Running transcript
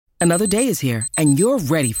Another day is here, and you're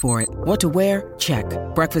ready for it. What to wear? Check.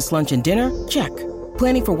 Breakfast, lunch, and dinner? Check.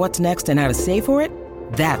 Planning for what's next and how to save for it?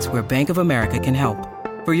 That's where Bank of America can help.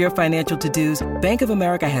 For your financial to-dos, Bank of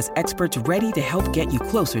America has experts ready to help get you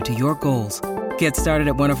closer to your goals. Get started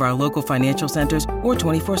at one of our local financial centers or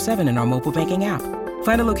 24/7 in our mobile banking app.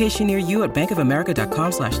 Find a location near you at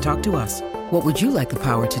bankofamerica.com/talktous. What would you like the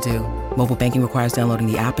power to do? Mobile banking requires downloading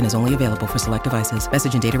the app and is only available for select devices.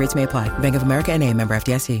 Message and data rates may apply. Bank of America N.A., member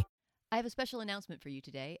FDIC. I have a special announcement for you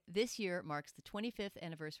today. This year marks the 25th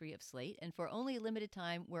anniversary of Slate, and for only a limited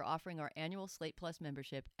time, we're offering our annual Slate Plus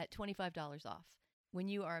membership at $25 off. When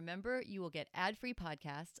you are a member, you will get ad-free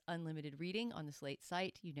podcasts, unlimited reading on the Slate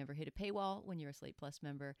site. You never hit a paywall when you're a Slate Plus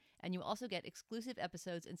member. And you also get exclusive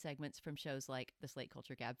episodes and segments from shows like the Slate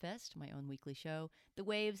Culture Gabfest, my own weekly show, The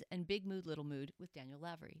Waves, and Big Mood, Little Mood with Daniel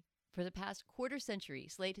Lavery. For the past quarter century,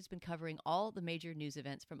 Slate has been covering all the major news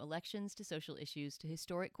events from elections to social issues to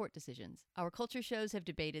historic court decisions. Our culture shows have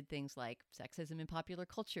debated things like sexism in popular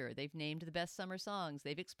culture. They've named the best summer songs.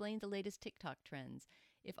 They've explained the latest TikTok trends.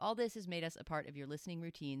 If all this has made us a part of your listening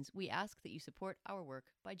routines, we ask that you support our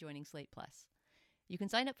work by joining Slate Plus. You can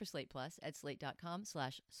sign up for Slate Plus at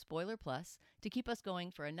slate.com/spoilerplus to keep us going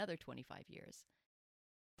for another 25 years.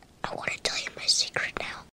 I want to tell you my secret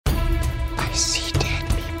now. I see dead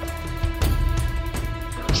people.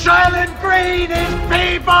 Silent Green is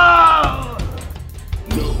people!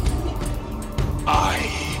 No, I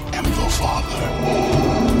am the father.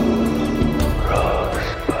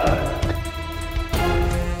 Rosebud.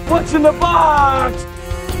 What's in the box?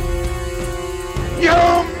 You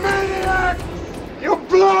maniac! You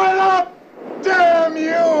blew it up! Damn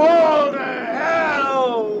you all to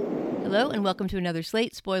hell! Hello and welcome to another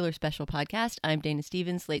Slate Spoiler Special podcast. I'm Dana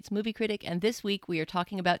Stevens, Slate's movie critic, and this week we are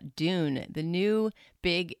talking about Dune, the new,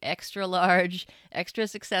 big, extra-large,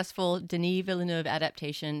 extra-successful Denis Villeneuve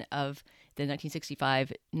adaptation of the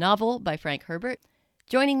 1965 novel by Frank Herbert.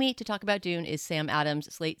 Joining me to talk about Dune is Sam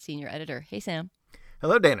Adams, Slate senior editor. Hey, Sam.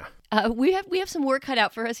 Hello, Dana. We have some work cut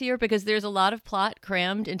out for us here because there's a lot of plot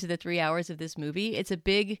crammed into the 3 hours of this movie. It's a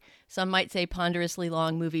big, some might say ponderously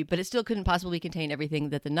long movie, but it still couldn't possibly contain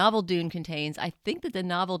everything that the novel Dune contains. I think that the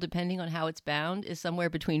novel, depending on how it's bound, is somewhere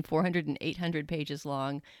between 400 and 800 pages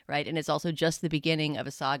long, right? And it's also just the beginning of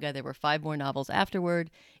a saga. There were 5 more novels afterward.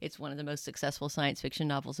 It's one of the most successful science fiction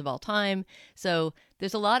novels of all time. So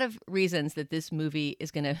there's a lot of reasons that this movie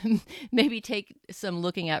is going to maybe take some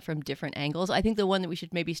looking at from different angles. I think the one that we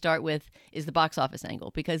should maybe start with is the box office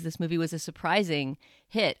angle, because this movie was a surprising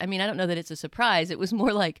hit. I mean, I don't know that it's a surprise. It was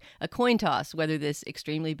more like a coin toss whether this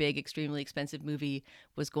extremely big, extremely expensive movie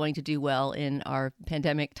was going to do well in our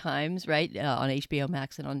pandemic times, right, on HBO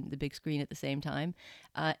Max and on the big screen at the same time.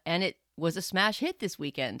 And it was a smash hit this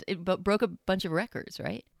weekend. It broke a bunch of records,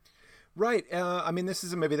 right? Right. I mean, this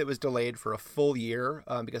is a movie that was delayed for a full year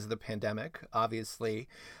because of the pandemic, obviously.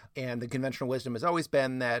 And the conventional wisdom has always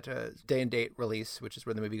been that day and date release, which is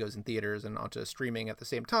where the movie goes in theaters and onto streaming at the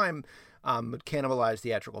same time, would cannibalize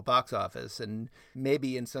theatrical box office. And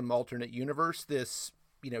maybe in some alternate universe, this,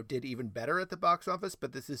 did even better at the box office.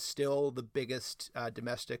 But this is still the biggest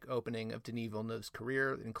domestic opening of Denis Villeneuve's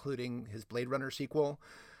career, including his Blade Runner sequel.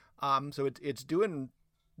 So it's doing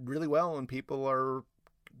really well, and people are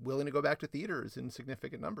willing to go back to theaters in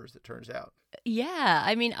significant numbers, it turns out. Yeah,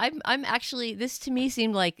 I mean, I'm actually, this movie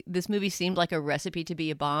seemed like a recipe to be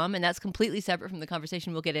a bomb, and that's completely separate from the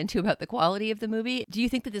conversation we'll get into about the quality of the movie. Do you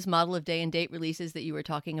think that this model of day and date releases that you were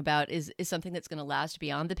talking about is something that's going to last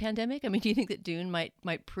beyond the pandemic? I mean, do you think that Dune might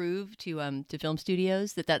prove to film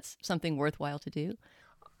studios that that's something worthwhile to do?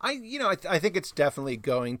 I think it's definitely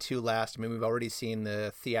going to last. I mean, we've already seen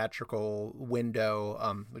the theatrical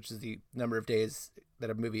window, which is the number of days that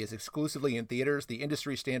a movie is exclusively in theaters. The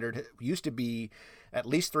industry standard used to be at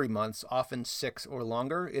least 3 months, often 6 or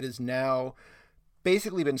longer. It has now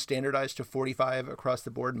basically been standardized to 45 across the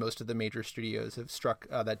board. Most of the major studios have struck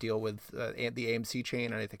that deal with the AMC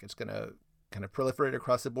chain, and I think it's going to kind of proliferate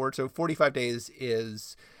across the board. So 45 days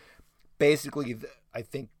is basically, I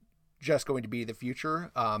think, just going to be the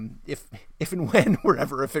future. If and when we're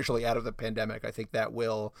ever officially out of the pandemic, I think that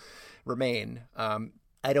will remain.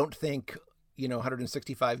 I don't think,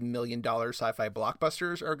 $165 million sci-fi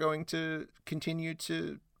blockbusters are going to continue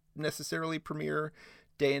to necessarily premiere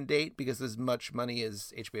day and date, because as much money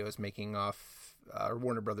as HBO is making off, or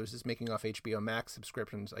Warner Brothers is making off HBO Max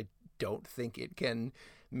subscriptions, I don't think it can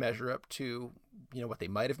measure up to, what they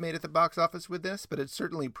might have made at the box office with this, but it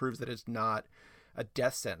certainly proves that it's not a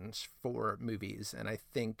death sentence for movies. And I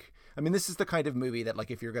think, this is the kind of movie that,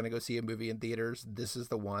 like, if you're going to go see a movie in theaters, this is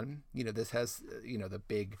the one. This has, the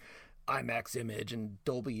big IMAX image and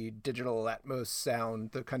Dolby Digital Atmos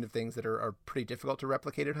sound, the kind of things that are pretty difficult to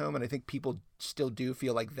replicate at home. And I think people still do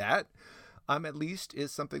feel like that, at least,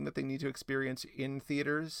 is something that they need to experience in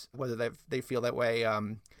theaters. Whether they feel that way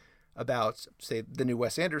about, say, the new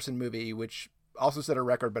Wes Anderson movie, which also set a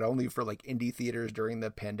record, but only for like indie theaters during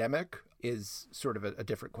the pandemic, is sort of a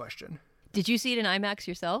different question. Did you see it in IMAX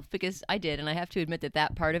yourself? Because I did, and I have to admit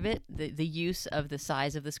that part of it, the use of the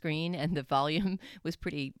size of the screen and the volume, was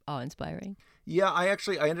pretty awe-inspiring. Yeah, I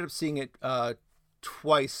ended up seeing it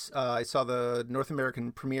twice. I saw the North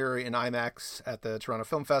American premiere in IMAX at the Toronto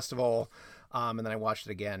Film Festival, and then I watched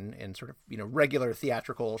it again in sort of, regular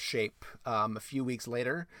theatrical shape a few weeks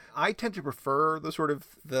later. I tend to prefer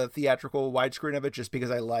the theatrical widescreen of it just because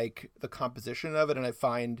I like the composition of it, and I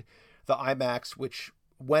find the IMAX, which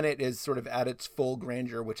when it is sort of at its full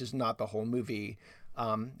grandeur, which is not the whole movie,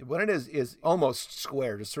 when it is almost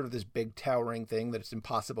square, just sort of this big towering thing that it's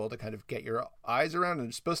impossible to kind of get your eyes around, and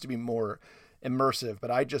it's supposed to be more immersive.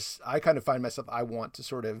 But I kind of find myself, I want to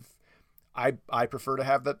sort of, I prefer to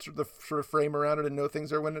have that sort of frame around it and know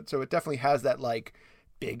things are when it, so it definitely has that like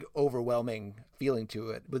big overwhelming feeling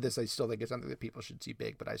to it. With this, I still think it's something that people should see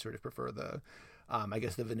big, but I sort of prefer the, I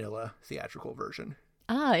guess the vanilla theatrical version.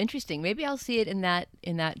 Ah, interesting. Maybe I'll see it in that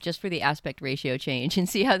just for the aspect ratio change and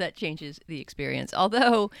see how that changes the experience.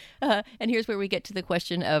 Although, and here's where we get to the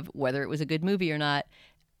question of whether it was a good movie or not.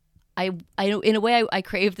 I in a way, I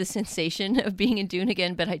crave the sensation of being in Dune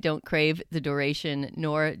again, but I don't crave the duration,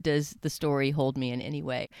 nor does the story hold me in any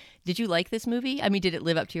way. Did you like this movie? I mean, did it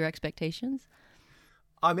live up to your expectations?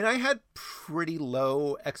 I mean, I had pretty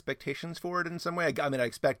low expectations for it in some way. I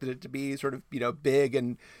expected it to be sort of, big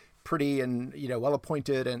and pretty and, well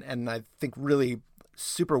appointed and I think really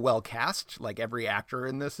super well cast. Like every actor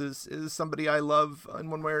in this is somebody I love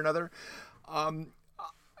in one way or another.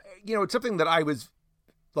 It's something that I was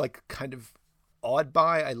like kind of awed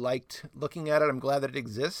by. I liked looking at it. I'm glad that it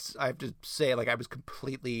exists. I have to say, like, I was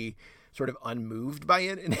completely sort of unmoved by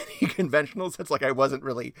it in any conventional sense. Like I wasn't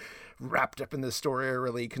really wrapped up in the story or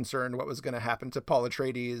really concerned what was going to happen to Paul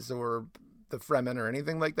Atreides or the Fremen or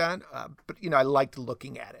anything like that. But I liked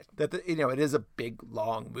looking at it. That it is a big,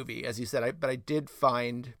 long movie, as you said. But I did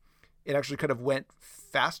find it actually kind of went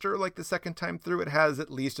faster. Like the second time through, it has at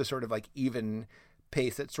least a sort of like even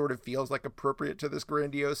pace that sort of feels like appropriate to this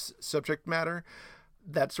grandiose subject matter.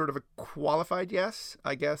 That's sort of a qualified yes.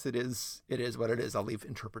 I guess it is what it is. I'll leave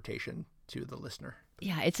interpretation to the listener.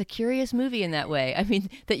 Yeah, it's a curious movie in that way. I mean,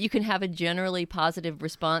 that you can have a generally positive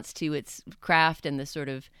response to its craft and the sort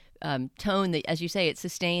of tone that, as you say, it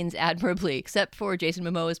sustains admirably, except for Jason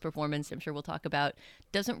Momoa's performance, I'm sure we'll talk about,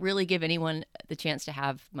 doesn't really give anyone the chance to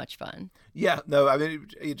have much fun. Yeah, no, I mean,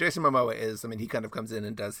 Jason Momoa he kind of comes in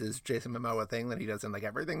and does his Jason Momoa thing that he does in like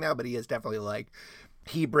everything now, but he is definitely like,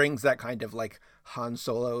 he brings that kind of like Han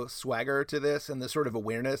Solo swagger to this and the sort of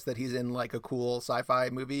awareness that he's in like a cool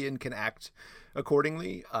sci-fi movie and can act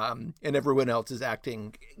accordingly. And everyone else is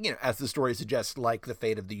acting, as the story suggests, like the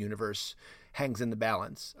fate of the universe hangs in the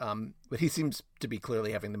balance. But he seems to be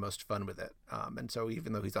clearly having the most fun with it. And so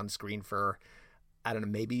even though he's on screen for, I don't know,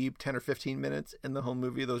 maybe 10 or 15 minutes in the whole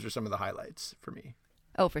movie, those are some of the highlights for me.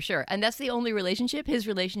 Oh, for sure. And that's the only relationship. His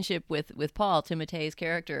relationship with Paul, Timothee's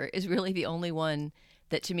character, is really the only one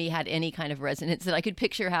that to me had any kind of resonance that I could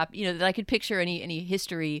picture that I could picture any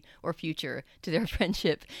history or future to their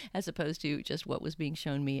friendship as opposed to just what was being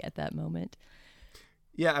shown me at that moment.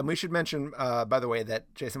 Yeah, and we should mention, by the way,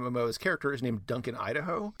 that Jason Momoa's character is named Duncan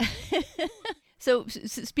Idaho. So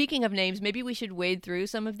speaking of names, maybe we should wade through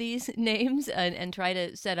some of these names and try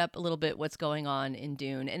to set up a little bit what's going on in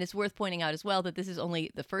Dune. And it's worth pointing out as well that this is only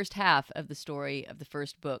the first half of the story of the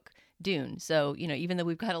first book, Dune. So, even though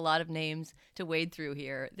we've got a lot of names to wade through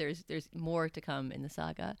here, there's more to come in the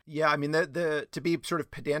saga. Yeah, I mean, the to be sort of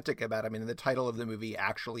pedantic about it, the title of the movie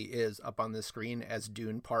actually is up on the screen as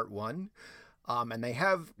Dune Part 1. And they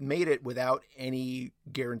have made it without any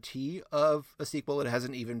guarantee of a sequel. It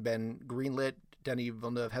hasn't even been greenlit. Denis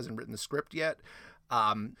Villeneuve hasn't written the script yet.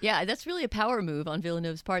 Yeah, that's really a power move on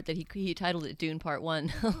Villeneuve's part that he titled it Dune Part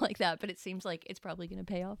 1 like that, but it seems like it's probably going to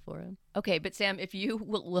pay off for him. Okay, but Sam, if you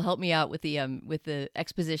will help me out with the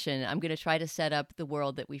exposition, I'm going to try to set up the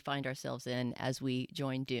world that we find ourselves in as we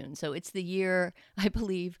join Dune. So it's the year, I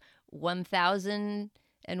believe,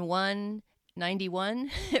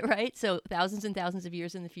 1091, right? So thousands and thousands of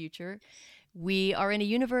years in the future. We are in a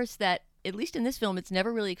universe that, at least in this film, it's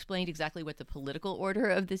never really explained exactly what the political order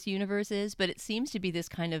of this universe is, but it seems to be this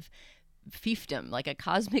kind of fiefdom, like a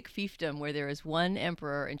cosmic fiefdom where there is one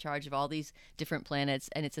emperor in charge of all these different planets,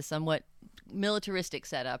 and it's a somewhat militaristic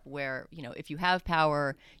setup where, if you have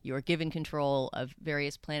power, you are given control of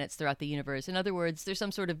various planets throughout the universe. In other words, there's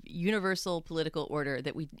some sort of universal political order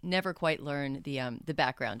that we never quite learn the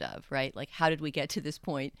background of, right? Like, how did we get to this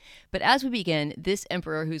point? But as we begin, this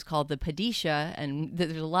emperor, who's called the Padishah, and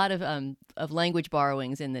there's a lot of language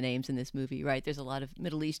borrowings in the names in this movie, right? There's a lot of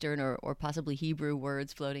Middle Eastern or possibly Hebrew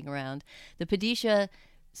words floating around. The Padishah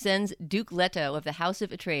sends Duke Leto of the House of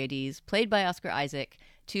Atreides, played by Oscar Isaac,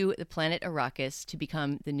 to the planet Arrakis to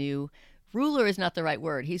become the new ruler. Is not the right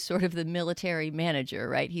word. He's sort of the military manager,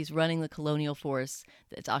 right? He's running the colonial force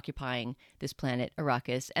that's occupying this planet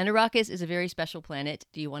Arrakis. And Arrakis is a very special planet.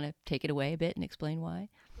 Do you want to take it away a bit and explain why?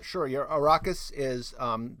 Sure. Arrakis is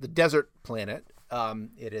the desert planet.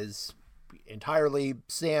 It is entirely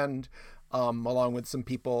sand, along with some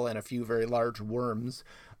people and a few very large worms.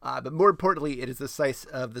 But more importantly, it is the site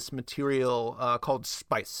of this material called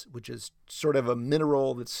spice, which is sort of a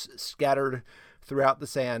mineral that's scattered throughout the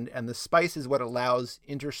sand. And the spice is what allows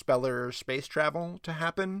interstellar space travel to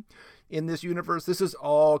happen in this universe. This is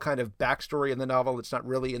all kind of backstory in the novel. It's not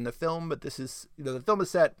really in the film, but this is, the film is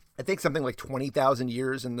set, I think, something like 20,000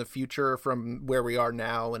 years in the future from where we are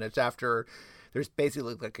now. And it's after there's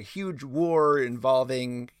basically like a huge war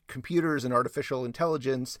involving computers and artificial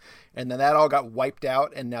intelligence. And then that all got wiped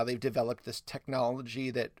out. And now they've developed this technology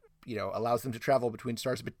that, allows them to travel between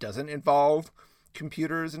stars, but doesn't involve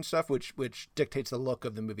computers and stuff, which dictates the look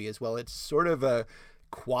of the movie as well. It's sort of a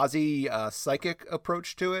quasi psychic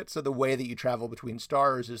approach to it. So the way that you travel between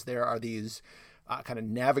stars is there are these kind of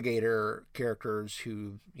navigator characters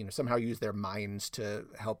who, somehow use their minds to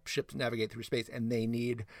help ships navigate through space. And they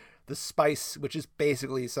need the spice, which is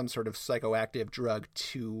basically some sort of psychoactive drug,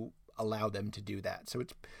 to allow them to do that. So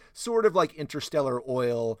it's sort of like interstellar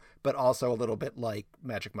oil, but also a little bit like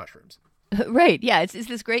magic mushrooms. Right. Yeah. It's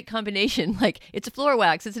this great combination. Like, it's a floor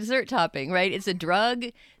wax, it's a dessert topping, right? It's a drug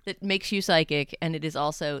that makes you psychic, and it is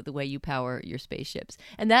also the way you power your spaceships.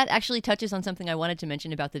 And that actually touches on something I wanted to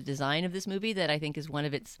mention about the design of this movie that I think is one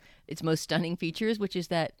of its most stunning features, which is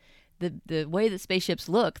that the way that spaceships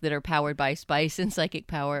look that are powered by spice and psychic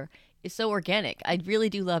power is so organic. I really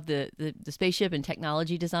do love the spaceship and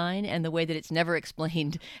technology design, and the way that it's never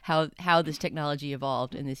explained how this technology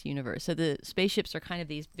evolved in this universe. So the spaceships are kind of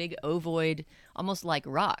these big ovoid, almost like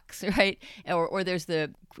rocks, right? Or there's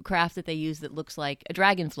the craft that they use that looks like a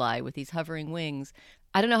dragonfly with these hovering wings.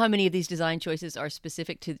 I don't know how many of these design choices are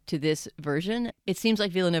specific to this version. It seems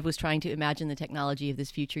like Villeneuve was trying to imagine the technology of this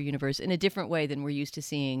future universe in a different way than we're used to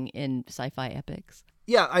seeing in sci-fi epics.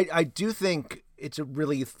 Yeah, I do think it's a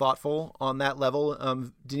really thoughtful on that level.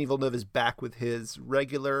 Denis Villeneuve is back with his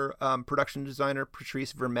regular production designer,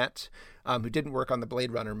 Patrice Vermette, who didn't work on the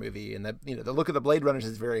Blade Runner movie. And the look of the Blade Runners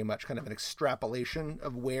is very much kind of an extrapolation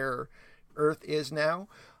of where Earth is now.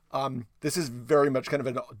 This is very much kind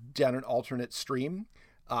of down an alternate stream.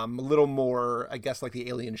 A little more, I guess, like the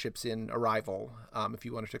alien ships in Arrival, if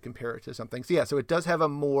you wanted to compare it to something. So yeah, so it does have a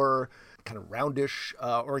more kind of roundish,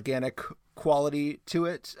 organic quality to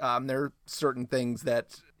it. There are certain things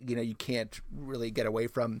that, you can't really get away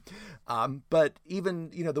from. But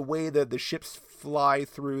even, the way that the ships fly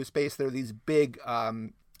through space, there are these big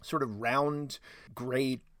sort of round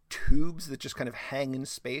gray tubes that just kind of hang in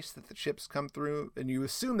space that the ships come through. And you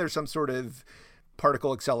assume there's some sort of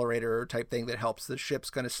particle accelerator type thing that helps the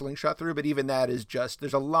ships kind of slingshot through. But even that is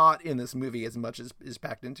there's a lot in this movie, as much as is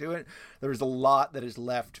packed into it. There's a lot that is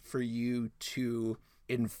left for you to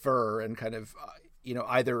infer and kind of,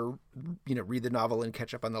 either, read the novel and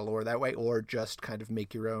catch up on the lore that way, or just kind of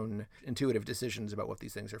make your own intuitive decisions about what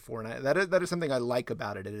these things are for. And that is something I like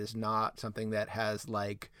about it. It is not something that has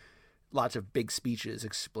like lots of big speeches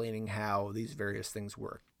explaining how these various things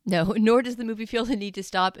work. No, nor does the movie feel the need to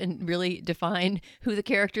stop and really define who the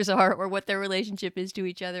characters are or what their relationship is to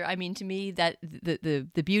each other. I mean, to me, that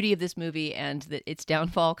the beauty of this movie and its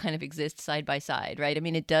downfall kind of exists side by side, right? I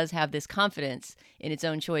mean, it does have this confidence in its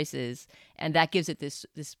own choices, and that gives it this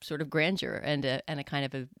sort of grandeur and a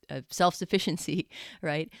kind of a self-sufficiency,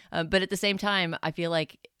 right? But at the same time, I feel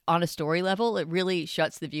like on a story level, it really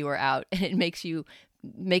shuts the viewer out, and it makes you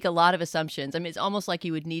make a lot of assumptions. I mean, it's almost like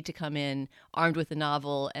you would need to come in armed with a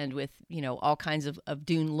novel and with, all kinds of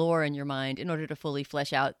Dune lore in your mind in order to fully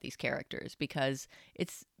flesh out these characters, because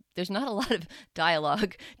there's not a lot of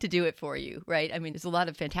dialogue to do it for you, right? I mean, there's a lot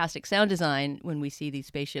of fantastic sound design when we see these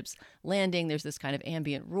spaceships landing. There's this kind of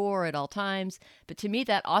ambient roar at all times. But to me,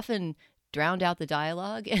 that often drowned out the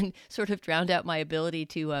dialogue and sort of drowned out my ability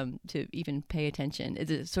to even pay attention.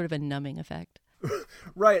 It's a sort of a numbing effect.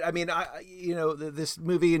 Right. I mean, this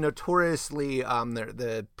movie notoriously,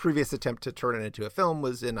 the previous attempt to turn it into a film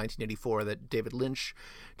was in 1984 that David Lynch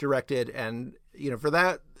directed. And, for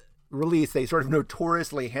that release, they sort of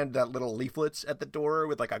notoriously handed out little leaflets at the door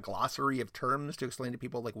with like a glossary of terms to explain to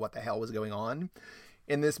people like what the hell was going on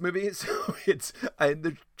in this movie. So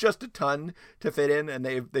there's just a ton to fit in, and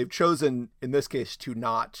they've chosen in this case to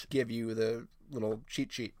not give you the little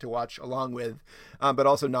cheat sheet to watch along with, but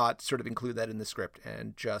also not sort of include that in the script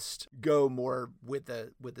and just go more with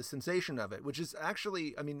the sensation of it, which is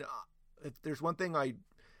actually, I mean, if there's one thing I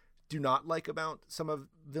do not like about some of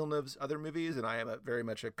Villeneuve's other movies, and I am very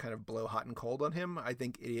much a kind of blow hot and cold on him, I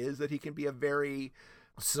think it is that he can be a very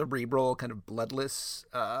cerebral, kind of bloodless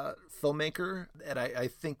filmmaker. And I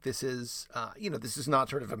think this is, this is not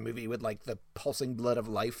sort of a movie with like the pulsing blood of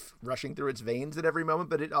life rushing through its veins at every moment,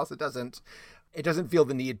 but it also doesn't feel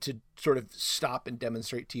the need to sort of stop and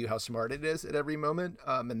demonstrate to you how smart it is at every moment.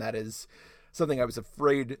 And that is something I was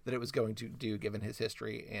afraid that it was going to do given his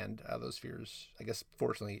history, and those fears, I guess,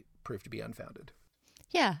 fortunately proved to be unfounded.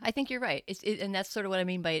 Yeah, I think you're right. And that's sort of what I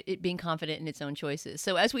mean by it being confident in its own choices.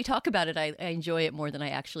 So as we talk about it, I enjoy it more than I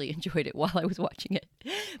actually enjoyed it while I was watching it.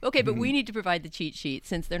 Okay, but we need to provide the cheat sheet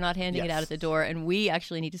since they're not handing it out at the door. And we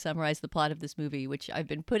actually need to summarize the plot of this movie, which I've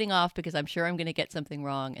been putting off because I'm sure I'm going to get something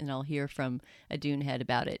wrong and I'll hear from a Dune head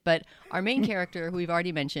about it. But our main character, who we've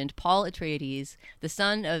already mentioned, Paul Atreides, the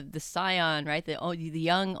son of the scion, right? The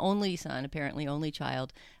young only son, apparently only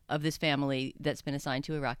child of this family that's been assigned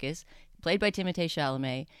to Arrakis, played by Timothée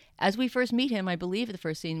Chalamet. As we first meet him, I believe the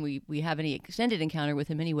first scene we have any extended encounter with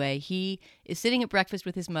him anyway, he is sitting at breakfast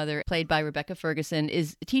with his mother, played by Rebecca Ferguson,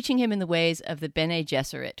 is teaching him in the ways of the Bene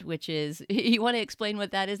Gesserit, which is, you want to explain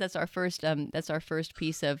what that is? That's our first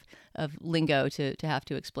piece of lingo to have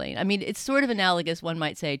to explain. I mean, it's sort of analogous, one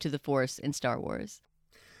might say, to the Force in Star Wars.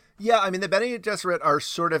 Yeah, I mean, the Bene Gesserit are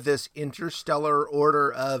sort of this interstellar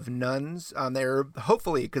order of nuns. They're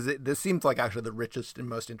hopefully, because this seems like actually the richest and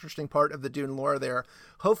most interesting part of the Dune lore, they're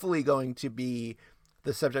hopefully going to be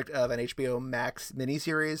the subject of an HBO Max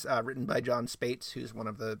miniseries written by John Spates, who's one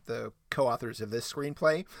of the co-authors of this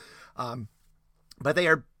screenplay. But they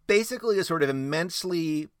are basically a sort of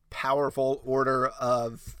immensely powerful order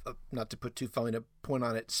of, not to put too fine a point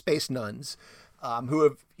on it, space nuns, who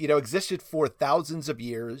have, existed for thousands of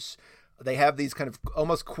years. They have these kind of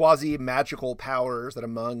almost quasi-magical powers that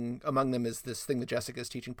among them is this thing that Jessica is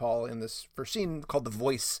teaching Paul in this first scene called the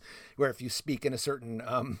Voice, where if you speak in a certain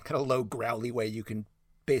kind of low growly way, you can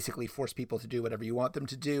basically force people to do whatever you want them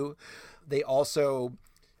to do. They also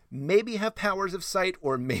maybe have powers of sight,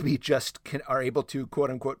 or maybe just are able to quote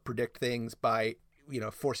unquote predict things by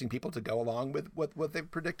forcing people to go along with what they've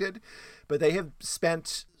predicted. But they have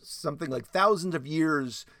spent something like thousands of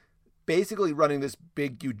years basically running this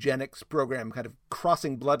big eugenics program, kind of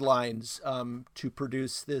crossing bloodlines to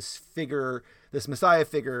produce this figure, this Messiah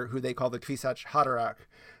figure, who they call the Kwisatz Haderach.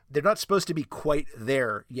 They're not supposed to be quite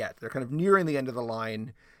there yet. They're kind of nearing the end of the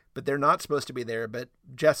line, but they're not supposed to be there. But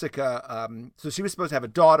Jessica, so she was supposed to have a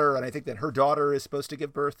daughter, and I think that her daughter is supposed to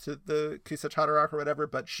give birth to the Kwisatz Haderach or whatever,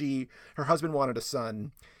 but her husband wanted a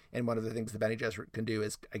son, and one of the things the Bene Gesserit can do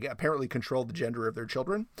is apparently control the gender of their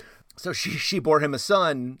children. So she bore him a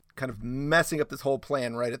son, kind of messing up this whole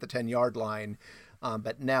plan right at the 10-yard line.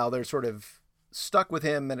 But now they're sort of stuck with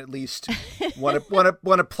him and at least want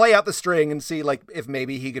to play out the string and see like if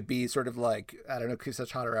maybe he could be sort of like, I don't know,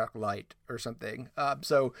 Kwisatz Haderach light or something.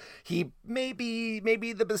 So he may be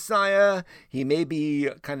the Messiah. He may be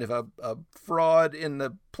kind of a fraud in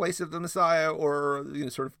the place of the Messiah, or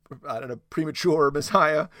sort of, I don't know, premature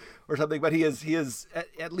Messiah or something. But he is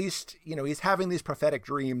at least, he's having these prophetic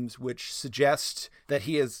dreams which suggest that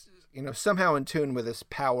he is somehow in tune with this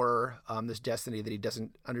power, this destiny that he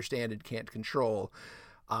doesn't understand and can't control.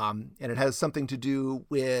 And it has something to do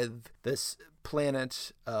with this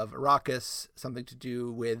planet of Arrakis, something to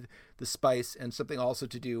do with the spice, and something also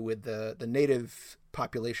to do with the native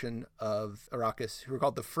population of Arrakis, who are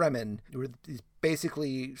called the Fremen, who are these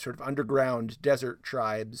basically sort of underground desert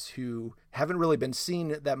tribes who haven't really been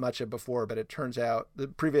seen that much of before. But it turns out the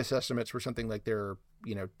previous estimates were something like there are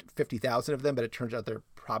 50,000 of them, but it turns out there are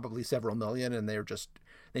probably several million, and they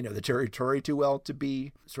know the territory too well to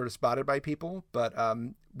be sort of spotted by people. But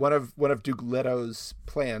one of Duke Leto's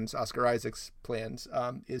plans, Oscar Isaac's plans,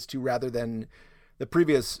 is to, rather than the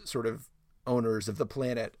previous sort of owners of the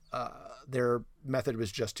planet, their method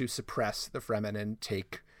was just to suppress the Fremen and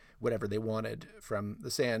take whatever they wanted from the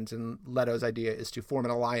sands. And Leto's idea is to form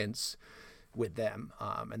an alliance with them,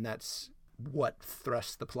 and that's what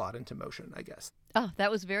thrusts the plot into motion, I guess. Oh,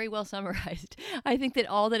 that was very well summarized. I think that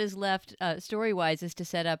all that is left story-wise is to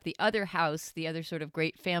set up the other house, the other sort of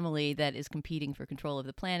great family that is competing for control of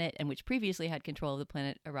the planet and which previously had control of the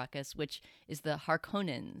planet Arrakis, which is the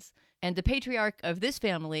Harkonnens. And the patriarch of this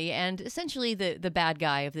family, and essentially the bad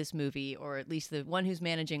guy of this movie, or at least the one who's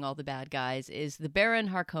managing all the bad guys, is the Baron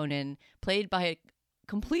Harkonnen, played by a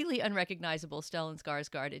completely unrecognizable Stellan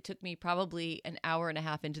Skarsgård. It took me probably an hour and a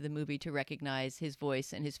half into the movie to recognize his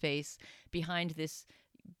voice and his face behind this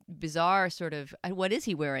bizarre sort of, what is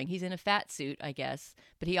he wearing? He's in a fat suit, I guess,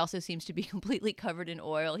 but he also seems to be completely covered in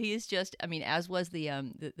oil. He is just, I mean, as was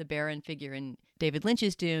the Baron figure in David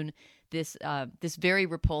Lynch's Dune, this very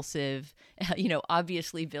repulsive,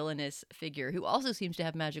 obviously villainous figure who also seems to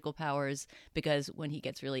have magical powers because when he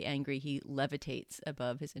gets really angry, he levitates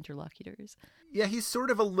above his interlocutors. Yeah, he's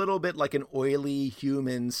sort of a little bit like an oily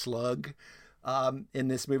human slug. In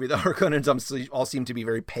this movie, the Harkonnens all seem to be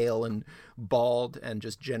very pale and bald and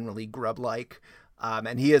just generally grub-like.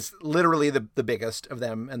 And he is literally the biggest of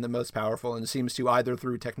them and the most powerful, and seems to, either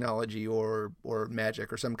through technology or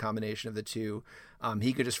magic or some combination of the two,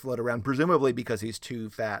 he could just float around, presumably because he's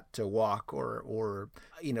too fat to walk or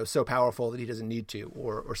so powerful that he doesn't need to,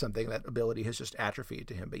 or something. That ability has just atrophied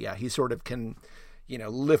to him. But yeah, he sort of can,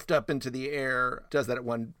 lift up into the air, does that at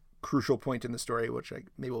one crucial point in the story, which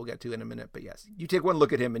maybe we'll get to in a minute. But yes, you take one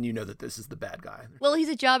look at him and you know that this is the bad guy. Well, he's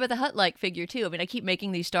a Jabba the Hutt-like figure too. I mean, I keep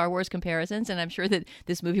making these Star Wars comparisons, and I'm sure that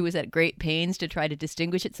this movie was at great pains to try to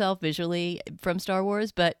distinguish itself visually from Star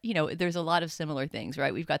Wars, but there's a lot of similar things,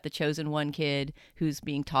 right? We've got the chosen one kid who's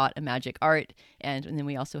being taught a magic art, and then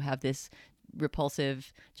we also have this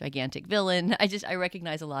repulsive, gigantic villain. I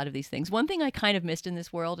recognize a lot of these things. One thing I kind of missed in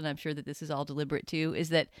this world, and I'm sure that this is all deliberate too, is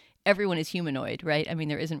that everyone is humanoid, right? I mean,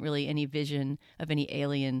 there isn't really any vision of any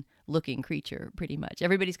alien-looking creature, pretty much.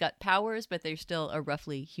 Everybody's got powers, but they're still a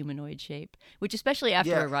roughly humanoid shape, which especially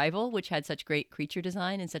after Arrival, which had such great creature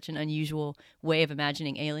design and such an unusual way of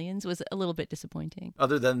imagining aliens, was a little bit disappointing.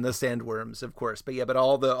 Other than the sandworms, of course. But yeah, but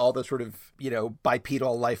all the sort of,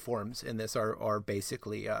 bipedal life forms in this are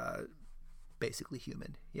basically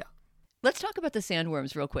human. Yeah. Let's talk about the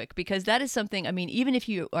sandworms real quick, because that is something, I mean, even if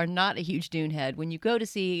you are not a huge Dune head, when you go to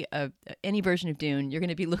see any version of Dune, you're going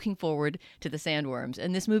to be looking forward to the sandworms.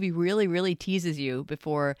 And this movie really, really teases you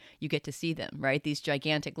before you get to see them, right? These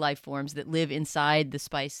gigantic life forms that live inside the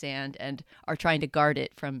spice sand and are trying to guard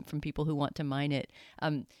it from people who want to mine it.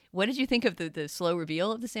 What did you think of the slow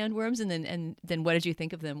reveal of the sandworms? And then what did you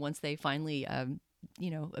think of them once they finally,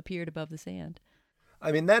 appeared above the sand?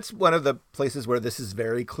 I mean, that's one of the places where this is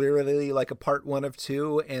very clearly like a part one of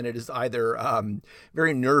two, and it is either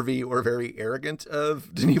very nervy or very arrogant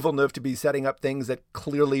of Denis Villeneuve to be setting up things that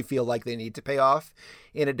clearly feel like they need to pay off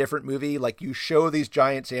in a different movie. Like, you show these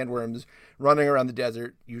giant sandworms running around the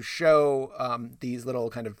desert. You show these little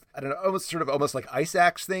kind of, almost like ice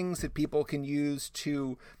axe things that people can use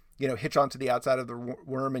to, hitch onto the outside of the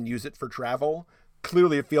worm and use it for travel.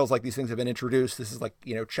 Clearly, it feels like these things have been introduced. This is like,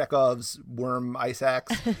 Chekhov's worm ice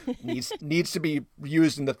axe needs to be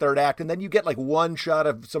used in the third act. And then you get like one shot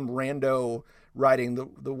of some rando riding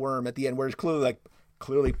the worm at the end, whereas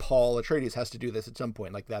clearly Paul Atreides has to do this at some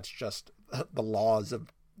point. Like, that's just the laws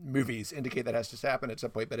of movies indicate that has to happen at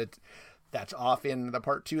some point, but that's off in the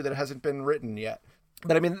part two that hasn't been written yet.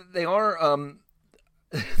 But I mean, they are,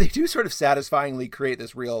 they do sort of satisfyingly create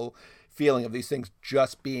this real feeling of these things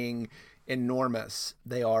just being enormous.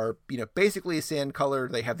 They are, basically sand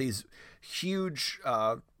colored. They have these huge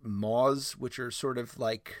maws, which are sort of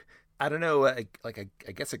like, I don't know, I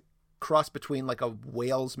guess a cross between like a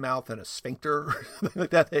whale's mouth and a sphincter or something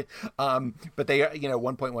like that. But they, at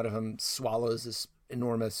one point, one of them swallows this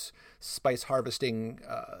enormous spice harvesting,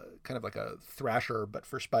 kind of like a thrasher, but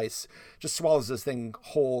for spice, just swallows this thing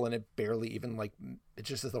whole, and it barely even it's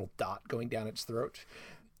just this little dot going down its throat.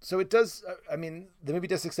 So it does, I mean, the movie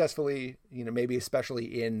does successfully, maybe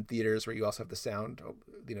especially in theaters where you also have the sound,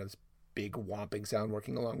 this big whomping sound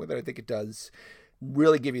working along with it. I think it does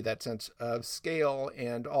really give you that sense of scale,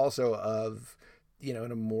 and also of, in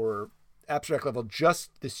a more abstract level,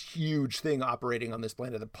 just this huge thing operating on this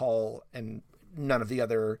planet that Paul and none of the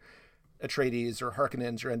other Atreides or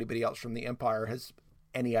Harkonnens or anybody else from the Empire has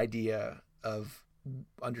any idea of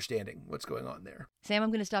understanding what's going on there. Sam,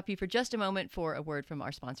 I'm going to stop you for just a moment for a word from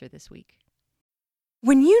our sponsor this week.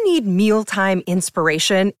 When you need mealtime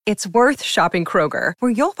inspiration, it's worth shopping Kroger, where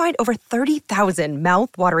you'll find over 30,000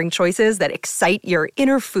 mouth-watering choices that excite your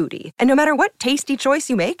inner foodie. And no matter what tasty choice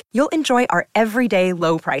you make, you'll enjoy our everyday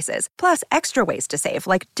low prices, plus extra ways to save,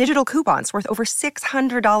 like digital coupons worth over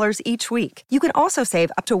 $600 each week. You can also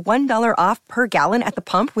save up to $1 off per gallon at the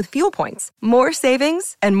pump with fuel points. More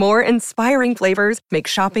savings and more inspiring flavors make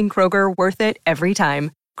shopping Kroger worth it every time.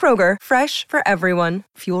 Kroger, fresh for everyone.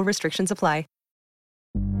 Fuel restrictions apply.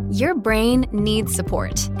 Your brain needs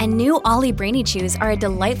support, and new Ollie Brainy Chews are a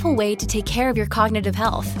delightful way to take care of your cognitive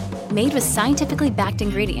health. Made with scientifically backed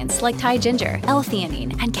ingredients like Thai ginger,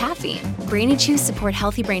 L-theanine, and caffeine, Brainy Chews support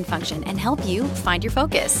healthy brain function and help you find your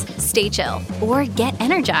focus, stay chill, or get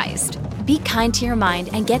energized. Be kind to your mind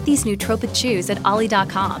and get these nootropic chews at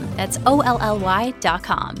ollie.com. That's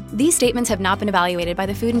OLLY.com. These statements have not been evaluated by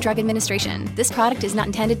the Food and Drug Administration. This product is not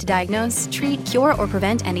intended to diagnose, treat, cure, or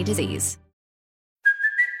prevent any disease.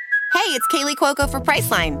 Hey, it's Kaylee Cuoco for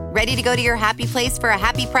Priceline. Ready to go to your happy place for a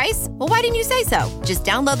happy price? Well, why didn't you say so? Just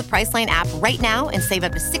download the Priceline app right now and save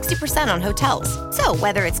up to 60% on hotels. So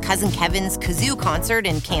whether it's Cousin Kevin's Kazoo Concert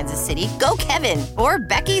in Kansas City, go Kevin, or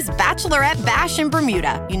Becky's Bachelorette Bash in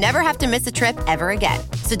Bermuda, you never have to miss a trip ever again.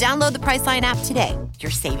 So download the Priceline app today.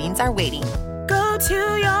 Your savings are waiting. Go to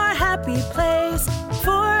your happy place for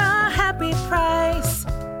a happy price.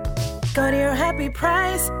 Go to your happy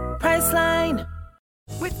price, Priceline.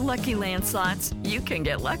 With Lucky Land Slots, you can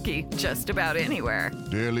get lucky just about anywhere.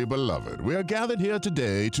 Dearly beloved, we are gathered here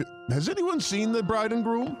today to... Has anyone seen the bride and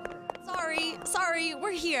groom? Sorry,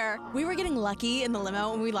 we're here. We were getting lucky in the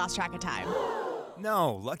limo and we lost track of time.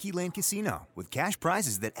 No, Lucky Land Casino, with cash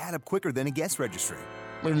prizes that add up quicker than a guest registry.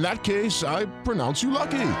 In that case, I pronounce you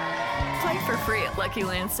lucky. Play for free at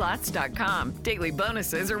LuckyLandSlots.com. Daily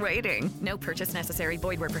bonuses are waiting. No purchase necessary.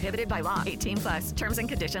 Void where prohibited by law. 18+. Terms and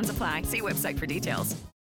conditions apply. See website for details.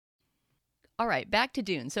 All right, back to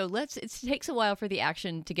Dune. So it takes a while for the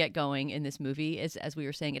action to get going in this movie. As we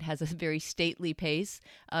were saying, it has a very stately pace.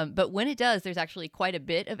 But when it does, there's actually quite a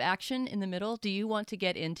bit of action in the middle. Do you want to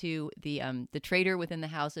get into the traitor within the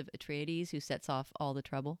house of Atreides who sets off all the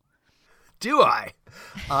trouble? Do I?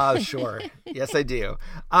 Sure. Yes, I do.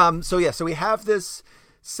 So we have this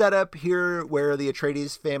setup here where the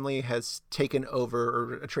Atreides family has taken over,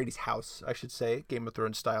 or Atreides house, I should say, Game of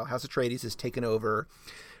Thrones style. House Atreides has taken over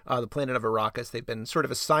the planet of Arrakis. They've been sort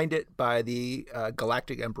of assigned it by the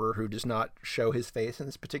Galactic Emperor, who does not show his face in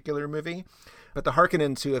this particular movie. But the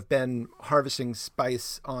Harkonnens, who have been harvesting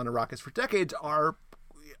spice on Arrakis for decades, are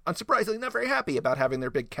unsurprisingly not very happy about having their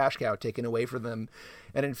big cash cow taken away from them.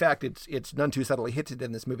 And in fact, it's none too subtly hinted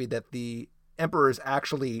in this movie that the Emperor is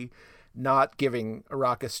actually not giving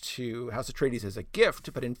Arrakis to House Atreides as a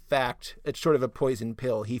gift, but in fact, it's sort of a poison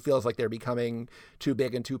pill. He feels like they're becoming too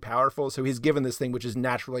big and too powerful, so he's given this thing which is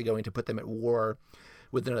naturally going to put them at war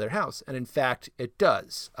with another house. And in fact, it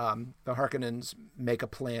does. The Harkonnens make a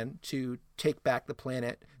plan to take back the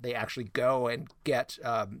planet. They actually go and get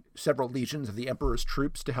several legions of the Emperor's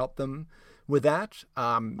troops to help them with that.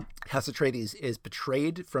 House Atreides is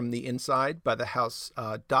betrayed from the inside by the House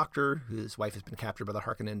Doctor, whose wife has been captured by the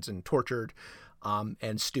Harkonnens and tortured,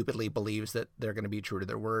 and stupidly believes that they're going to be true to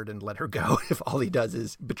their word and let her go if all he does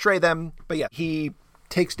is betray them. But yeah, he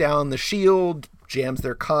takes down the shield, jams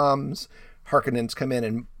their comms. Harkonnens come in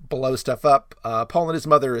and blow stuff up. Paul and his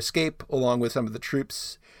mother escape along with some of the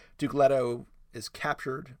troops. Duke Leto is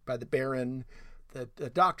captured by the Baron. The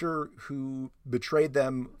doctor who betrayed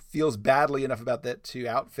them feels badly enough about that to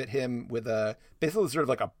outfit him with basically sort of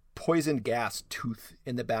like a poison gas tooth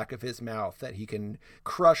in the back of his mouth that he can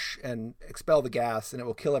crush and expel the gas, and it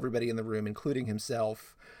will kill everybody in the room, including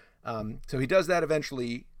himself. So he does that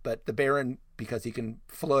eventually, but the Baron, because he can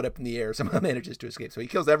float up in the air, somehow manages to escape. So he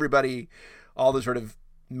kills everybody, all the sort of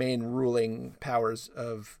main ruling powers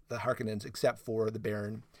of the Harkonnens, except for the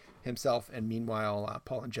Baron himself. And meanwhile,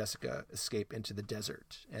 Paul and Jessica escape into the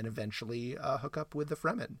desert and eventually hook up with the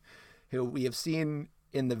Fremen, who we have seen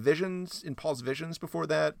in the visions, in Paul's visions before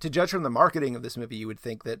that. To judge from the marketing of this movie, you would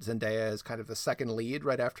think that Zendaya is kind of the second lead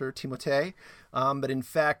right after Timothée. But in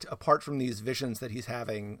fact, apart from these visions that he's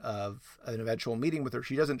having of an eventual meeting with her,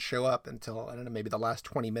 she doesn't show up until, I don't know, maybe the last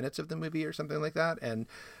 20 minutes of the movie or something like that, and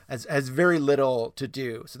has very little to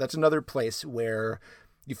do. So that's another place where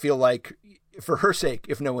you feel like, for her sake,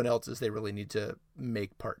 if no one else's, they really need to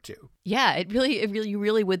make part two. Yeah, you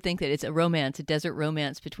really would think that it's a romance, a desert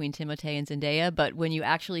romance between Timothée and Zendaya. But when you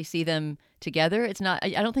actually see them together, it's not. I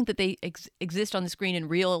don't think that they exist on the screen in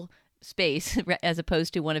real space, as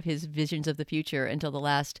opposed to one of his visions of the future until the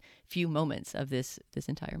last few moments of this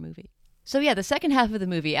entire movie. So yeah, the second half of the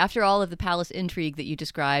movie, after all of the palace intrigue that you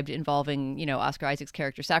described involving, Oscar Isaac's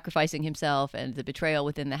character sacrificing himself and the betrayal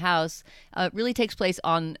within the house, really takes place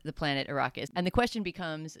on the planet Arrakis. And the question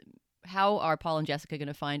becomes, how are Paul and Jessica going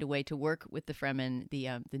to find a way to work with the Fremen,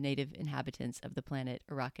 the native inhabitants of the planet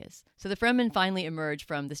Arrakis? So the Fremen finally emerge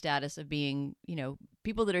from the status of being,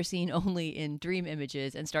 people that are seen only in dream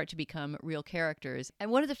images and start to become real characters. And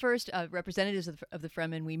one of the first representatives of the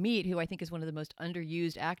Fremen we meet, who I think is one of the most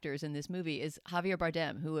underused actors in this movie, is Javier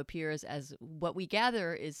Bardem, who appears as what we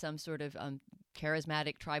gather is some sort of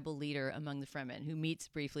charismatic tribal leader among the Fremen, who meets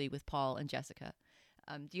briefly with Paul and Jessica.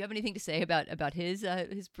 Do you have anything to say about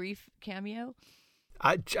his brief cameo?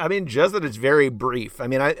 I mean, just that it's very brief. I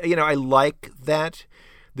mean, I like that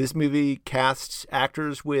this movie casts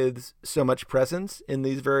actors with so much presence in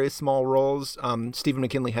these very small roles. Stephen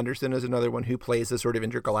McKinley Henderson is another one who plays the sort of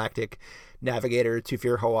intergalactic navigator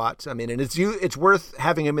Tufir Hawat. I mean, and it's worth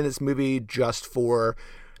having him in this movie just for.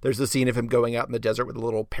 There's a scene of him going out in the desert with a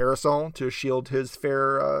little parasol to shield his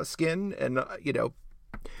fair skin, and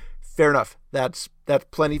fair enough. That's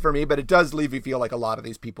plenty for me, but it does leave you feel like a lot of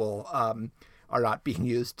these people are not being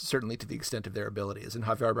used, certainly to the extent of their abilities. And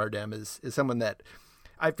Javier Bardem is someone that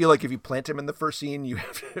I feel like if you plant him in the first scene, you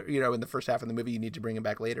have to, in the first half of the movie, you need to bring him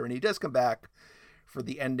back later. And he does come back for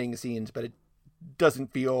the ending scenes, but it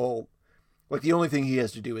doesn't feel like the only thing he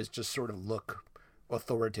has to do is just sort of look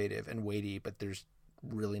authoritative and weighty, but there's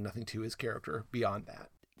really nothing to his character beyond that.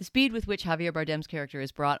 The speed with which Javier Bardem's character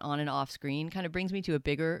is brought on and off screen kind of brings me to a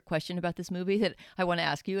bigger question about this movie that I want to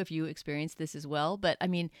ask you if you experienced this as well. But I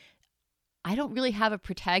mean, I don't really have a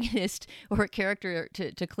protagonist or a character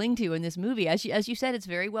to cling to in this movie. As you said, it's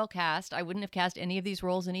very well cast. I wouldn't have cast any of these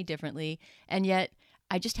roles any differently. And yet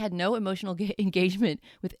I just had no emotional engagement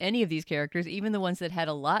with any of these characters, even the ones that had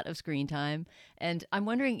a lot of screen time. And I'm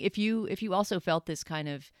wondering if you also felt this kind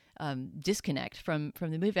of disconnect from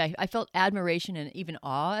the movie. I felt admiration and even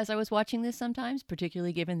awe as I was watching this sometimes,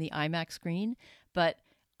 particularly given the IMAX screen, but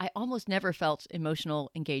I almost never felt emotional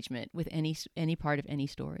engagement with any part of any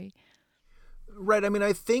story. Right. I mean,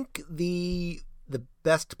 I think the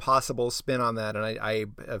best possible spin on that, and I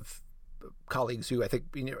have colleagues who I think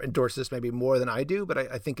endorse this maybe more than I do, but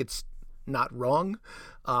I think it's not wrong,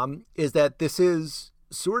 is that this is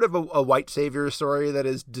sort of a white savior story that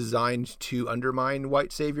is designed to undermine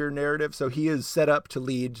white savior narrative. So he is set up to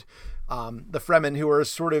lead the Fremen, who are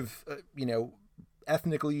sort of,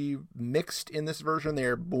 ethnically mixed in this version.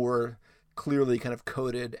 They're more clearly kind of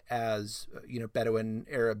coded as, Bedouin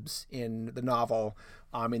Arabs in the novel.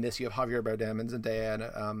 In this, you have Javier Bardem and Zendaya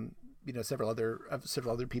and, several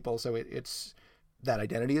other people. So it's that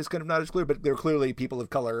identity is kind of not as clear, but they're clearly people of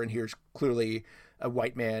color. And here's clearly a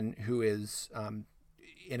white man who is,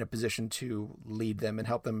 in a position to lead them and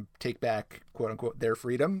help them take back, quote unquote, their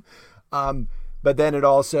freedom. But then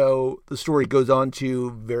the story goes on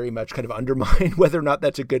to very much kind of undermine whether or not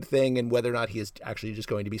that's a good thing and whether or not he is actually just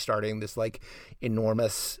going to be starting this like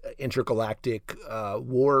enormous intergalactic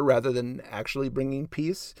war rather than actually bringing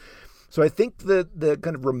peace. So I think the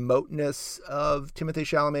kind of remoteness of Timothée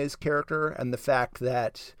Chalamet's character and the fact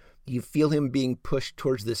that you feel him being pushed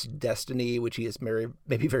towards this destiny, which he is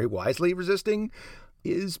maybe very wisely resisting,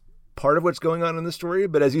 is part of what's going on in the story.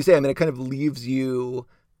 But as you say, I mean, it kind of leaves you,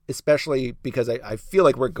 especially because I feel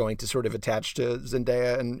like we're going to sort of attach to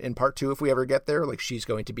Zendaya in part two if we ever get there. Like she's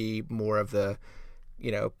going to be more of the,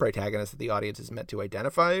 protagonist that the audience is meant to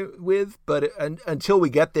identify with. But until we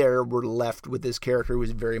get there, we're left with this character who is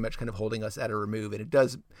very much kind of holding us at a remove. And it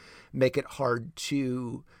does make it hard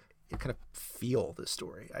to kind of feel the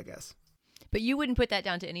story, I guess. But you wouldn't put that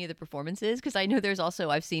down to any of the performances? Because I know there's also,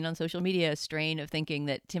 I've seen on social media, a strain of thinking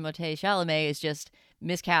that Timothée Chalamet is just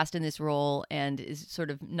miscast in this role and is sort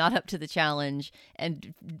of not up to the challenge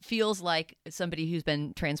and feels like somebody who's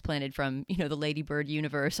been transplanted from, the Lady Bird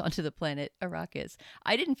universe onto the planet Arrakis.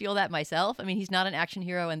 I didn't feel that myself. I mean, he's not an action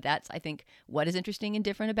hero, and that's, I think, what is interesting and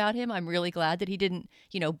different about him. I'm really glad that he didn't,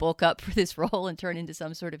 bulk up for this role and turn into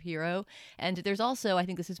some sort of hero. And there's also, I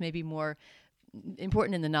think this is maybe more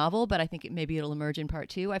important in the novel, but I think maybe it'll emerge in part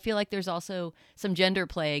two. I feel like there's also some gender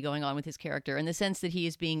play going on with his character in the sense that he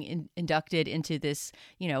is being inducted into this,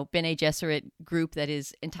 Bene Gesserit group that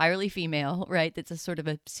is entirely female, right? That's a sort of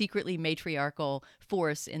a secretly matriarchal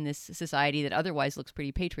force in this society that otherwise looks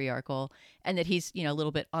pretty patriarchal, and that he's, a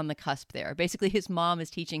little bit on the cusp there. Basically, his mom is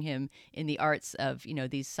teaching him in the arts of,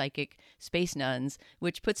 these psychic space nuns,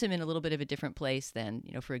 which puts him in a little bit of a different place than,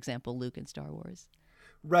 for example, Luke in Star Wars.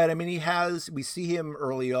 Right. I mean, we see him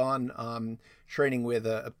early on training with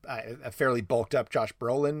a fairly bulked up Josh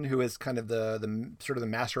Brolin, who is kind of the sort of the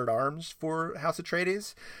master at arms for House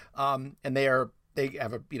Atreides. And they are they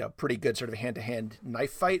have a pretty good sort of hand-to-hand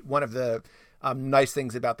knife fight. One of the nice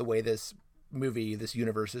things about the way this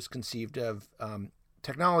universe is conceived of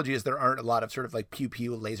technology is there aren't a lot of sort of like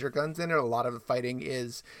pew-pew laser guns in it. A lot of the fighting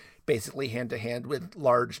is basically hand-to-hand with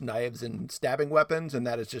large knives and stabbing weapons, and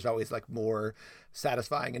that is just always like more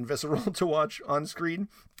satisfying and visceral to watch on screen.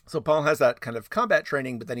 So Paul has that kind of combat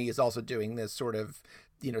training, but then he is also doing this sort of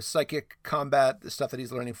psychic combat, the stuff that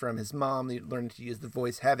he's learning from his mom, learning to use the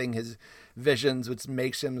voice, having his visions, which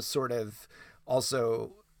makes him sort of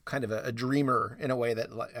also kind of a dreamer in a way that,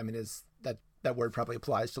 I mean, is that word probably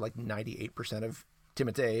applies to like 98% of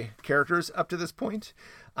Timothée characters up to this point.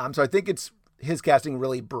 So I think his casting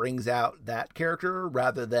really brings out that character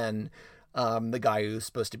rather than the guy who's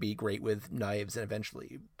supposed to be great with knives and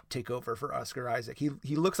eventually take over for Oscar Isaac.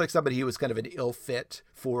 He looks like somebody who was kind of an ill fit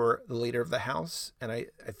for the leader of the house. And I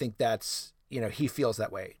think that's, he feels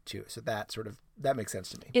that way too. So that makes sense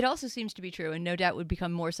to me. It also seems to be true, and no doubt would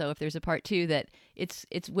become more so if there's a part 2, that it's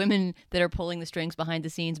women that are pulling the strings behind the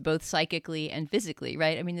scenes, both psychically and physically,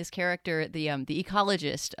 right? I mean, this character, the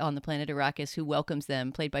ecologist on the planet Arrakis who welcomes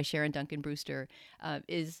them, played by Sharon Duncan Brewster,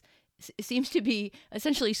 seems to be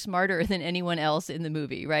essentially smarter than anyone else in the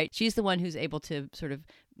movie, right? She's the one who's able to sort of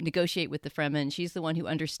negotiate with the Fremen. She's the one who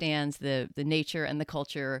understands the nature and the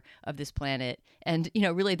culture of this planet. And,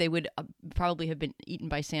 really they would probably have been eaten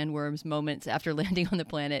by sandworms moments after landing on the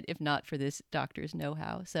planet if not for this doctor's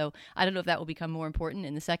know-how. So I don't know if that will become more important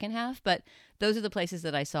in the second half, but those are the places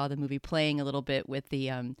that I saw the movie playing a little bit with the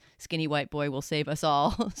skinny white boy will save us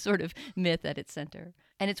all sort of myth at its center.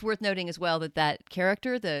 And it's worth noting as well that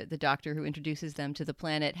character, the doctor who introduces them to the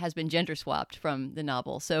planet, has been gender swapped from the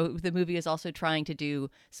novel. So the movie is also trying to do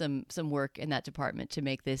some work in that department to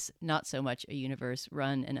make this not so much a universe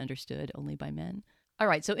run and understood only by men. All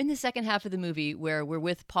right, so in the second half of the movie, where we're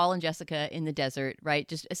with Paul and Jessica in the desert, right,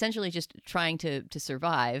 just essentially just trying to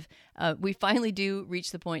survive, we finally do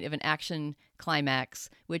reach the point of an action climax,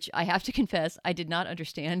 which I have to confess I did not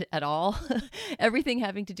understand at all. Everything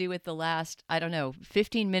having to do with the last,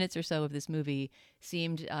 15 minutes or so of this movie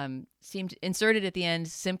seemed inserted at the end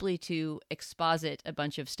simply to exposit a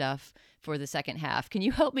bunch of stuff for the second half. Can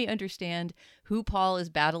you help me understand who Paul is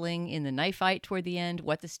battling in the knife fight toward the end,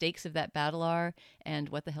 what the stakes of that battle are, and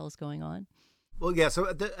what the hell is going on? Well, yeah, so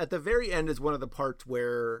at the very end is one of the parts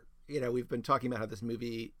where, we've been talking about how this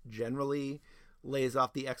movie generally lays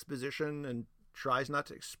off the exposition and tries not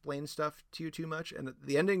to explain stuff to you too much. And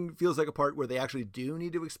the ending feels like a part where they actually do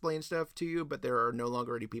need to explain stuff to you, but there are no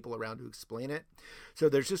longer any people around to explain it. So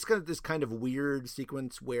there's just this kind of weird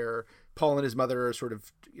sequence where Paul and his mother are sort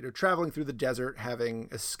of, traveling through the desert, having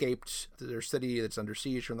escaped their city that's under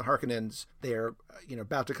siege from the Harkonnens. They're,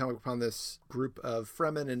 about to come upon this group of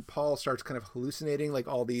Fremen, and Paul starts kind of hallucinating like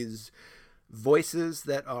all these voices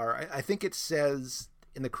that are, I think it says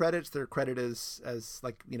in the credits, they're credited as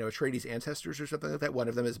like, Atreides' ancestors or something like that. One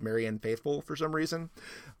of them is Marianne Faithfull for some reason.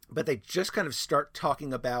 But they just kind of start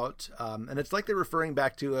talking about, and it's like they're referring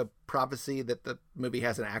back to a prophecy that the movie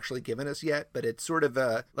hasn't actually given us yet, but it's sort of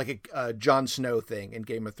a Jon Snow thing in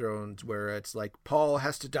Game of Thrones, where it's like Paul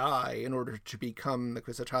has to die in order to become the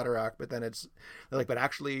Kwisatz Haderach, but then it's like, but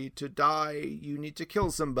actually to die, you need to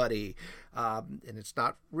kill somebody. And it's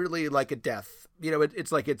not really like a death.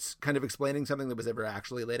 It's like it's kind of explaining something that was never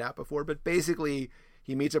actually laid out before, but basically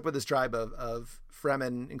he meets up with this tribe of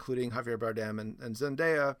Fremen, including Javier Bardem and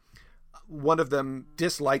Zendaya. One of them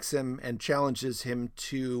dislikes him and challenges him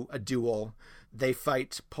to a duel. They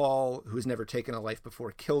fight. Paul, who's never taken a life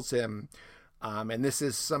before, kills him. And this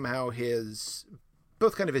is somehow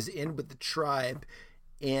both kind of his in with the tribe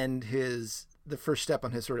and the first step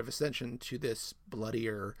on his sort of ascension to this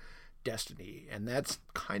bloodier destiny. And that's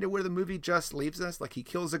kind of where the movie just leaves us. Like, he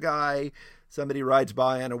kills a guy, somebody rides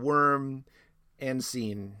by on a worm, and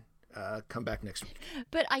scene. Come back next week.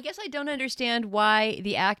 But I guess I don't understand why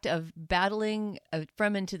the act of battling a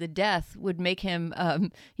Fremen to the death would make him,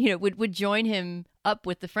 would join him up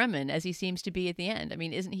with the Fremen as he seems to be at the end. I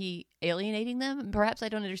mean, isn't he alienating them? Perhaps I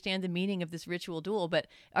don't understand the meaning of this ritual duel, but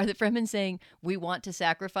are the Fremen saying, we want to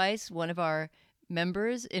sacrifice one of our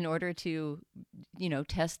members in order to,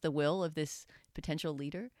 test the will of this potential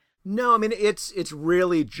leader? No, I mean, it's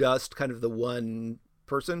really just kind of the one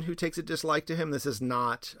person who takes a dislike to him. This is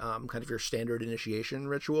not kind of your standard initiation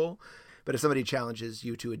ritual, but if somebody challenges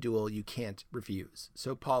you to a duel, you can't refuse.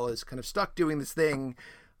 So Paul is kind of stuck doing this thing.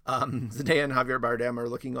 Zendaya and Javier Bardem are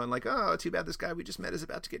looking on like, oh, too bad this guy we just met is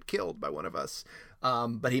about to get killed by one of us.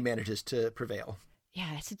 But he manages to prevail.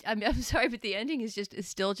 Yeah, I'm sorry, but the ending is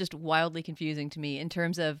still just wildly confusing to me in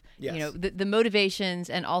terms of, yes, the motivations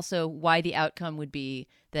and also why the outcome would be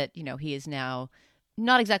that, he is now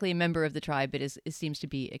not exactly a member of the tribe, but seems to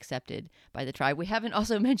be accepted by the tribe. We haven't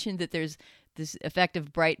also mentioned that there's this effect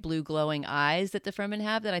of bright blue glowing eyes that the Fremen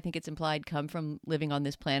have that I think it's implied come from living on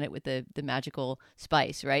this planet with the magical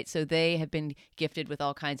spice, right? So they have been gifted with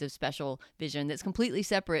all kinds of special vision that's completely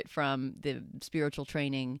separate from the spiritual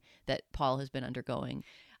training that Paul has been undergoing.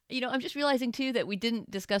 I'm just realizing, too, that we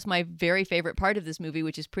didn't discuss my very favorite part of this movie,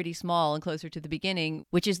 which is pretty small and closer to the beginning,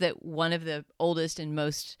 which is that one of the oldest and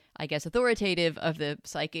most, I guess, authoritative of the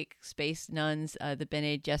psychic space nuns, the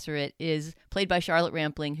Bene Gesserit, is played by Charlotte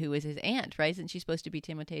Rampling, who is his aunt, right? Isn't she supposed to be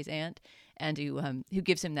Timothee's aunt? And who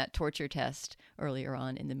gives him that torture test earlier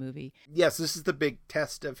on in the movie. Yes, this is the big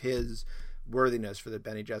test of his worthiness for the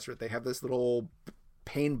Bene Gesserit. They have this little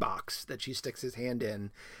pain box that she sticks his hand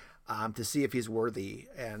in, to see if he's worthy,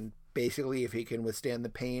 and basically if he can withstand the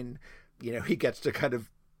pain, he gets to kind of,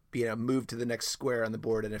 move to the next square on the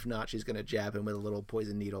board, and if not, she's going to jab him with a little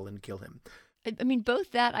poison needle and kill him. I mean,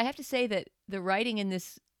 both that, I have to say that the writing in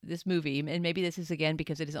this movie, and maybe this is again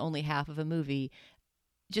because it is only half of a movie,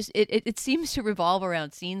 just it seems to revolve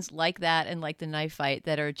around scenes like that and like the knife fight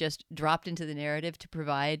that are just dropped into the narrative to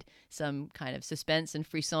provide some kind of suspense and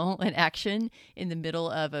frisson and action in the middle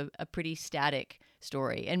of a pretty static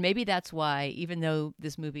story. And maybe that's why, even though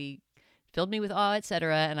this movie filled me with awe,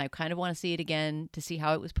 etc., and I kind of want to see it again to see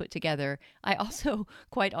how it was put together, I also,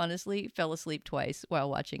 quite honestly, fell asleep twice while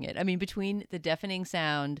watching it. I mean, between the deafening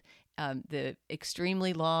sound, the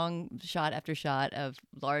extremely long shot after shot of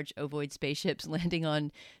large ovoid spaceships landing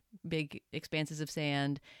on big expanses of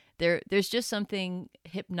sand, there's just something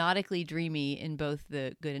hypnotically dreamy in both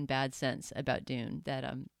the good and bad sense about Dune that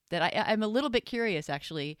I'm a little bit curious,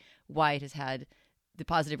 actually, why it has had the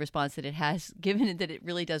positive response that it has, given that it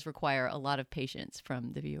really does require a lot of patience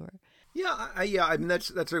from the viewer. Yeah, I mean, that's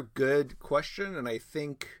a good question, and I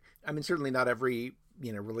think, certainly not every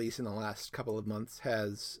release in the last couple of months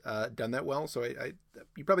has done that well. So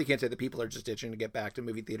you probably can't say that people are just itching to get back to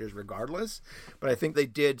movie theaters regardless, but I think they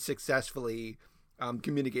did successfully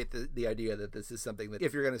communicate the idea that this is something that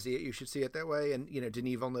if you're going to see it, you should see it that way. And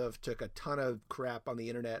Denis Villeneuve took a ton of crap on the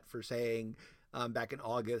internet for saying back in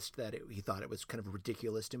August that he thought it was kind of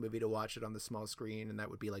ridiculous to watch it on the small screen, and that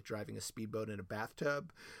would be like driving a speedboat in a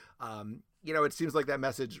bathtub. It seems like that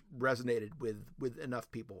message resonated with enough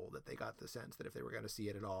people that they got the sense that if they were going to see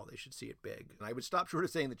it at all, they should see it big. And I would stop short of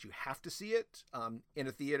saying that you have to see it in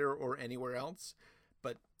a theater or anywhere else.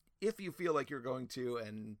 But if you feel like you're going to,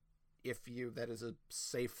 and if that is a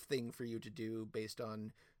safe thing for you to do based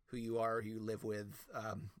on who you are, who you live with,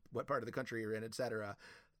 what part of the country you're in, etc.,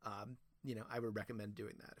 I would recommend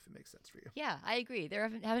doing that if it makes sense for you. Yeah, I agree. There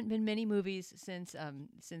haven't been many movies since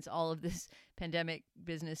all of this pandemic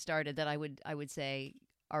business started that I would say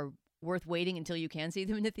are worth waiting until you can see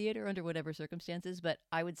them in the theater under whatever circumstances. But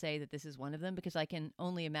I would say that this is one of them, because I can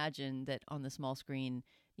only imagine that on the small screen,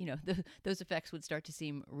 those effects would start to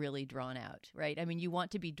seem really drawn out, right? I mean, you want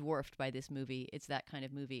to be dwarfed by this movie. It's that kind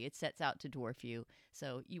of movie. It sets out to dwarf you.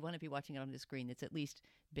 So you want to be watching it on a screen that's at least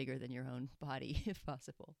bigger than your own body, if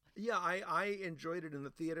possible. Yeah, I enjoyed it in the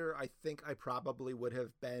theater. I think I probably would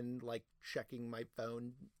have been like checking my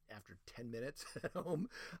phone after 10 minutes at home.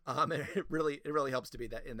 And it really helps to be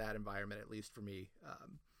that in that environment, at least for me.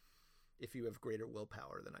 If you have greater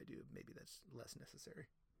willpower than I do, maybe that's less necessary.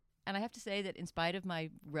 And I have to say that in spite of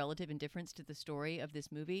my relative indifference to the story of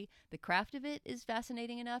this movie, the craft of it is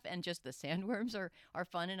fascinating enough, and just the sandworms are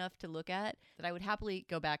fun enough to look at, that I would happily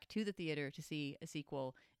go back to the theater to see a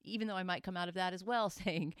sequel, even though I might come out of that as well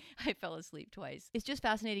saying I fell asleep twice. It's just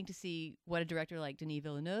fascinating to see what a director like Denis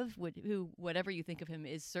Villeneuve, who, whatever you think of him,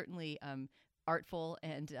 is certainly artful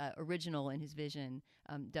and original in his vision,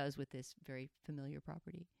 does with this very familiar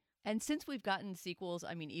property. And since we've gotten sequels,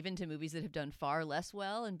 even to movies that have done far less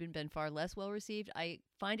well and been far less well received, I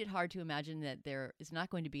find it hard to imagine that there is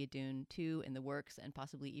not going to be a Dune 2 in the works, and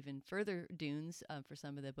possibly even further Dunes for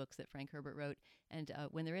some of the books that Frank Herbert wrote. And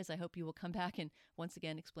when there is, I hope you will come back and once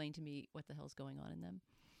again explain to me what the hell's going on in them.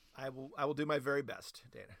 I will do my very best,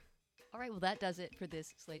 Dana. All right, well, that does it for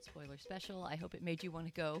this Slate Spoiler Special. I hope it made you want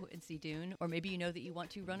to go and see Dune, or maybe you know that you want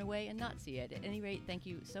to run away and not see it. At any rate, thank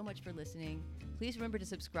you so much for listening. Please remember to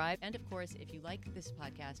subscribe. And of course, if you like this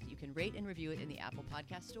podcast, you can rate and review it in the Apple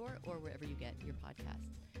Podcast Store or wherever you get your podcasts.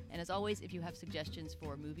 And as always, if you have suggestions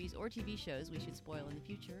for movies or TV shows we should spoil in the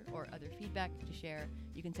future, or other feedback to share,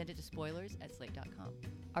 you can send it to spoilers@slate.com.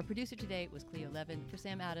 Our producer today was Cleo Levin. For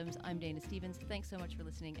Sam Adams, I'm Dana Stevens. Thanks so much for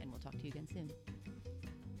listening, and we'll talk to you again soon.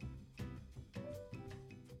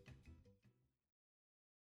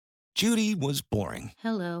 Judy was boring.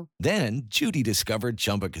 Hello. Then Judy discovered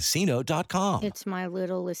ChumbaCasino.com. It's my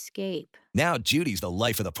little escape. Now Judy's the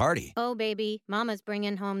life of the party. Oh, baby, mama's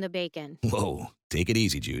bringing home the bacon. Whoa, take it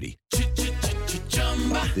easy, Judy.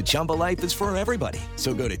 The Chumba life is for everybody.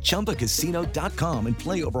 So go to ChumbaCasino.com and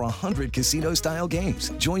play over 100 casino-style games.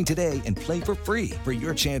 Join today and play for free for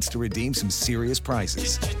your chance to redeem some serious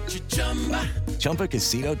prizes.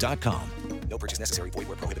 ChumbaCasino.com. No purchase necessary. Void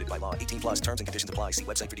where prohibited by law. 18 plus terms and conditions apply. See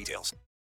website for details.